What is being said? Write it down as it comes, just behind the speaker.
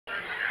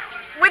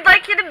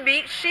you to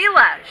meet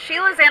Sheila.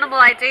 Sheila's animal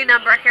ID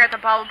number here at the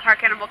Baldwin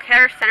Park Animal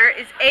Care Center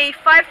is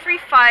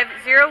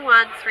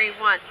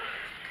A5350131.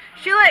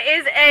 Sheila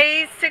is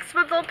a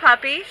 6-month-old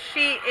puppy.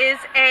 She is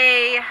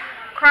a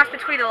cross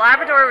between a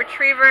Labrador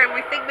Retriever and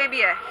we think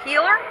maybe a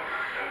Heeler.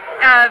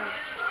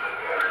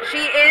 She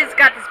is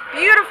got this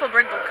beautiful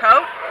brindle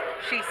coat.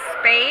 She's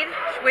spayed.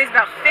 She weighs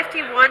about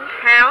 51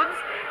 pounds.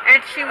 And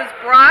she was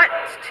brought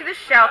to the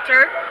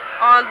shelter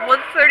on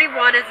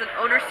 131 as an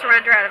owner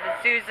surrender out of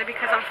Azusa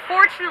because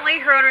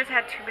unfortunately her owners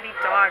had too many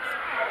dogs.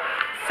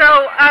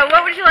 So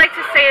what would you like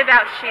to say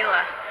about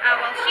Sheila?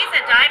 Well, she's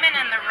a diamond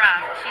in the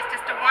rough. She's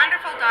just a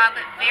wonderful dog,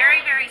 but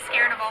very, very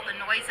scared of all the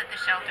noise at the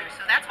shelter.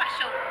 So that's why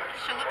she'll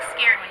look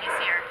scared when you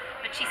see her.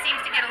 But she seems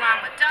to get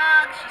along with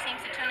dogs. She seems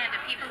to tune into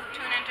people who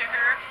tune into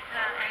her.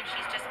 And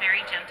she's just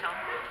very gentle.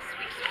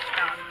 Sweet, sweet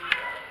dog.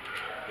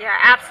 Yeah,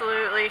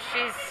 absolutely.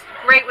 She's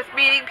great with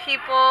meeting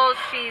people.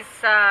 She's,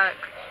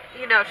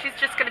 you know, she's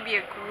just going to be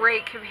a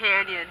great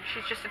companion.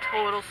 She's just a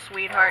total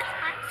sweetheart.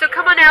 So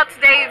come on out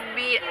today and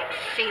meet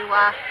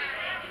Sheila.